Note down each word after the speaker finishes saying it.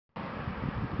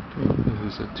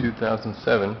This is a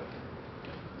 2007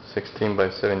 16 by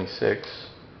 76,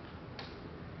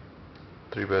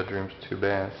 3 bedrooms, 2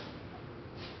 baths.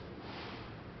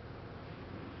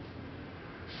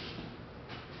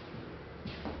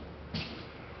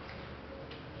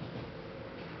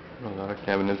 A lot of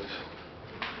cabinets.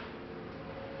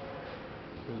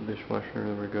 The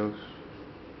dishwasher, there it goes.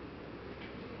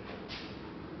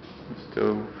 The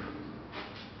stove.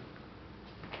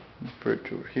 The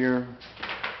fridge over here.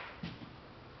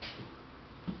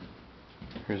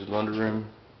 Here's the laundry room.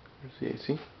 Here's the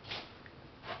AC.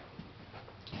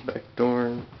 Back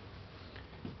door.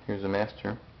 Here's the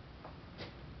master.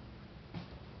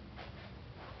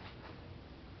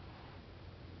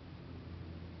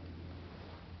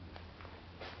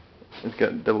 It's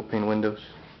got double pane windows.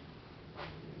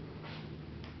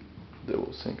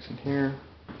 Double sinks in here.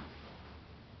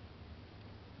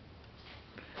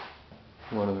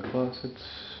 One of the closets.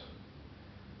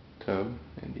 Tub.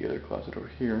 And the other closet over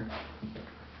here.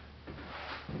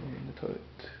 And the toilet.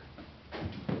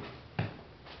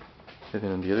 And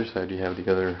then on the other side you have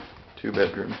the other 2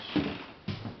 bedrooms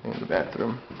and the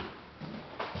bathroom.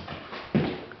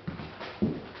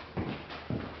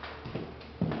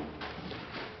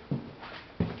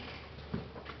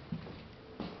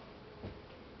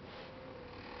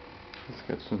 It's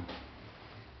got some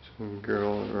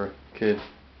girl or a kid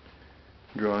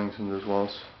drawings in those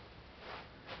walls.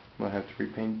 Might have to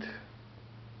repaint.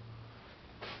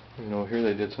 You know, here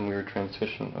they did some weird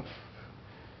transition of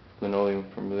linoleum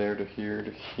from there to here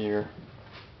to here.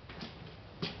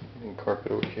 And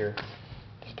carpet over here.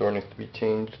 This door needs to be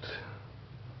changed.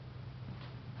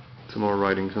 Some more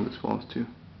writings on this walls too.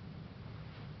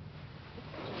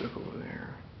 Stuff over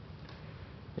there.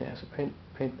 Yeah, so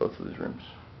paint both of these rooms.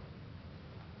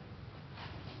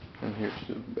 And here's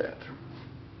the bathroom.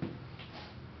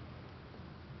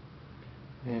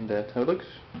 And that's how it looks.